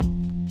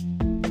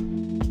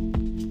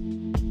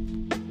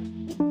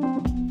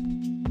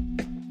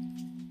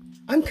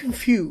I'm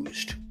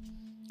confused,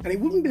 and it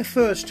wouldn't be the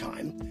first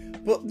time,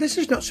 but this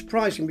is not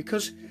surprising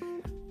because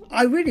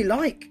I really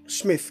like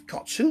Smith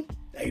Kotzen,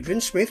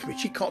 Adrian Smith,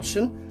 Richie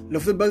Kotzen,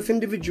 love them both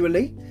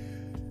individually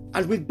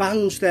and with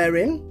bands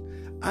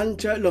therein,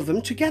 and love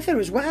them together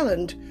as well,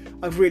 and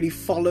I've really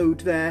followed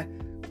their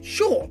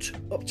short,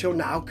 up till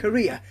now,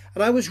 career,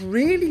 and I was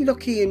really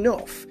lucky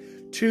enough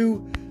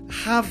to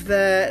have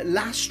their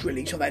last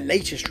release, or their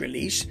latest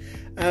release,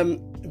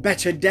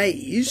 Better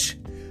Days,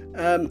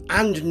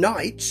 and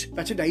Nights,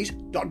 Better Days, ...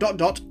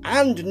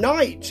 and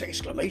Nights, !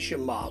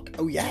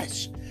 Oh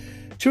yes,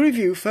 to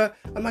review for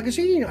a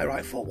magazine I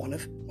write for, one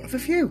of a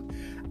few.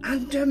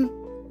 And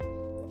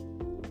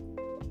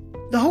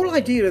the whole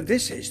idea of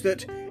this is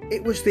that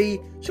it was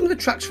some of the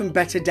tracks from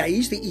Better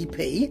Days, the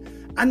EP,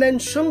 and then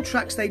some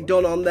tracks they'd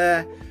done on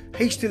their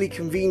hastily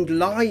convened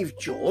live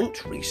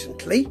jaunt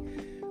recently,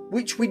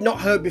 which we'd not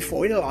heard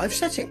before in a live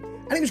setting.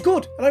 And it was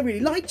good, and I really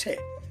liked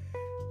it.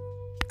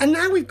 And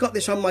now we've got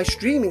this on my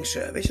streaming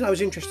service, and I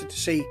was interested to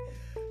see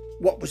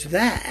what was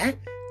there.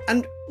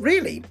 And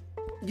really,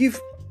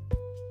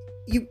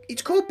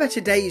 it's called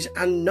Better Days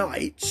and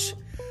Nights,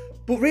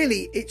 but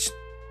really it's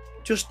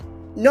just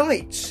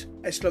Nights, !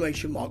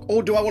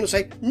 Or do I want to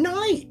say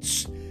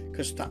Nights?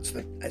 Because that's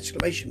the ! It's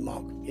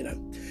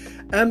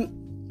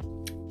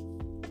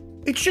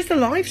just the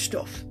live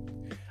stuff.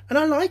 And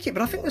I like it,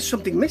 but I think there's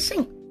something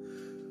missing.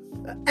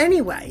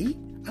 Anyway,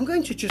 I'm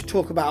going to just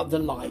talk about the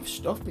live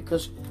stuff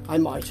because I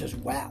might as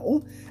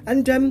well.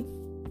 And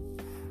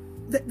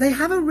they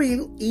have a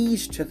real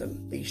ease to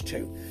them, these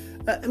two.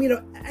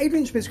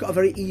 Adrian Smith's got a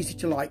very easy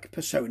to like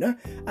persona,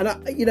 and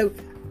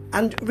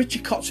and Richie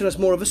Kotzen has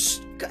more of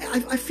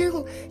I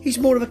feel he's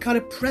more of a kind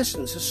of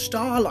presence, a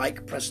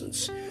star-like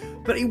presence,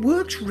 but it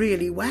works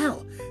really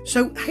well.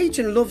 So Hate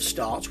and Love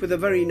starts with a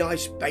very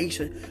nice bass,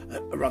 a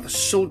rather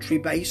sultry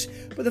bass,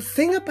 but the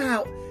thing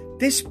about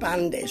this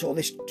band is, or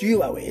this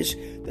duo is,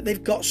 that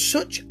they've got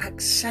such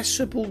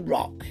accessible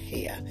rock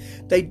here.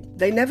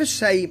 They never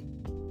say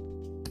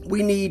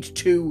we need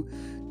to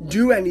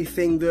do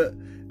anything that,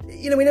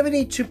 we never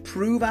need to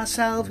prove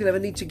ourselves. We never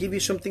need to give you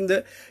something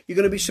that you're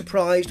going to be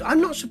surprised. I'm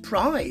not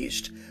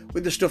surprised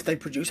with the stuff they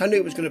produce. I knew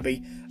it was going to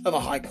be of a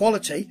high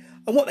quality.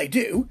 And what they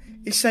do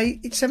is say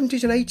it's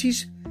 70s and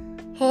 80s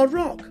hard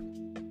rock.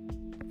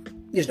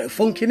 There's no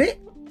funk in it.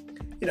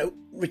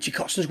 Richie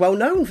Kotzen's well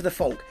known for the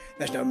funk.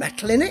 There's no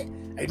metal in it.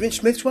 Adrian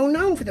Smith's well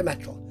known for the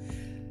metal.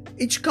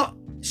 It's got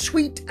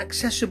sweet,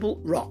 accessible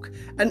rock.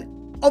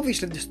 And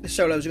obviously the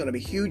solos are going to be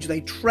huge.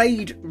 They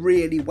trade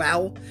really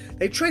well.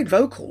 They trade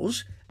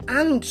vocals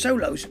and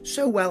solos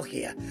so well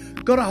here.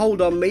 Got a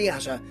Hold on Me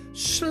has a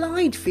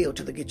slide feel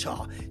to the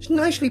guitar. It's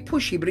nicely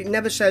pushy, but it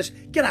never says,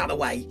 get out of the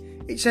way.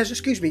 It says,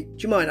 excuse me, do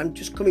you mind? I'm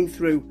just coming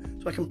through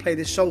so I can play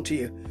this song to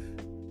you.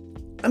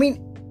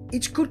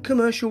 It's good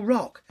commercial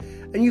rock.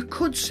 And you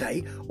could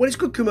say, well, it's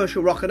good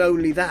commercial rock and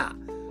only that.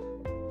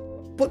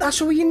 But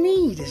that's all you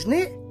need, isn't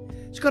it?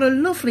 It's got a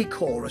lovely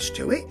chorus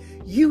to it.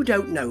 You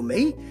Don't Know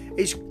Me.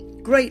 It's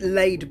great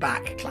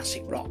laid-back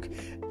classic rock.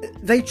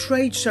 They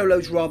trade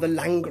solos rather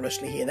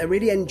languorously here. They're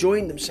really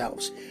enjoying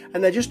themselves.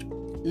 And they're just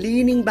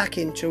leaning back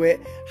into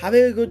it,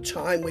 having a good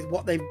time with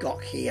what they've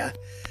got here.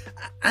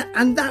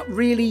 And that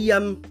really,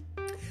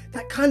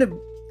 that kind of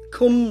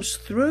comes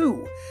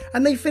through.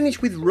 And they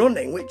finish with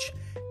Running, which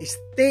is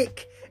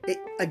thick. It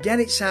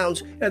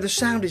sounds, the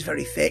sound is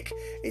very thick.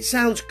 It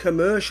sounds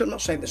commercial. I'm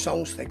not saying the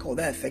song's thick or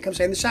they're thick. I'm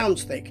saying the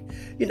sound's thick,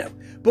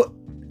 But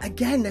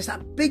again, there's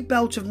that big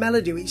belt of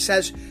melody which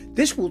says,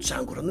 this will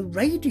sound good on the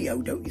radio,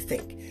 don't you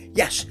think?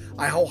 Yes,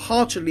 I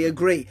wholeheartedly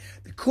agree.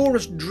 The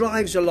chorus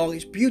drives along.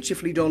 It's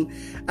beautifully done.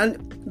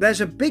 And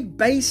there's a big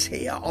bass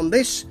here on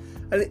this.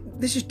 And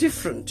this is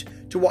different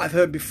to what I've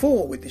heard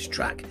before with this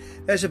track.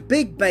 There's a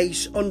big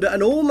bass under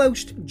an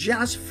almost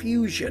jazz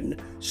fusion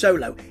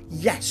solo.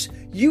 Yes,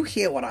 you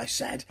hear what I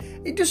said.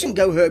 It doesn't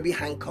go Herbie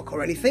Hancock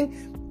or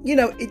anything.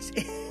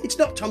 It's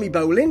not Tommy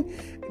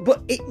Bolin,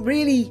 but it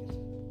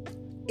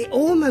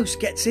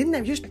almost gets in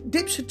there. It just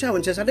dips a toe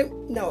and says, I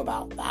don't know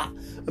about that,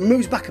 and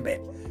moves back a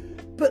bit.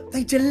 But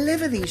they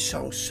deliver these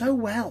songs so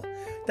well.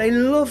 They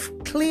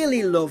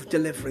clearly love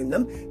delivering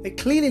them. They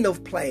clearly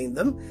love playing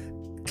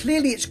them.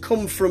 Clearly it's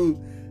come from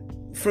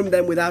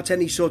them without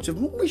any sort of,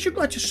 we should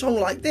write a song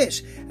like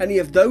this, any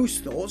of those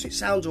thoughts. It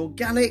sounds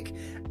organic,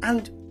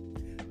 and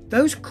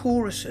those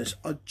choruses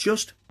are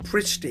just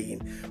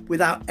pristine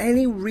without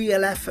any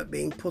real effort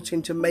being put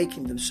into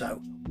making them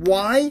so.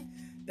 Why?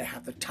 They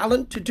have the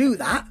talent to do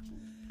that,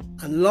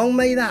 and long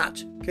may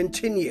that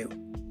continue.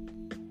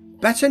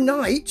 Better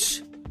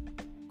Nights?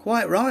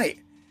 Quite right.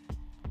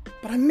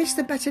 But I miss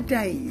the Better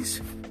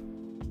Days.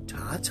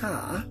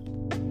 Ta-ta.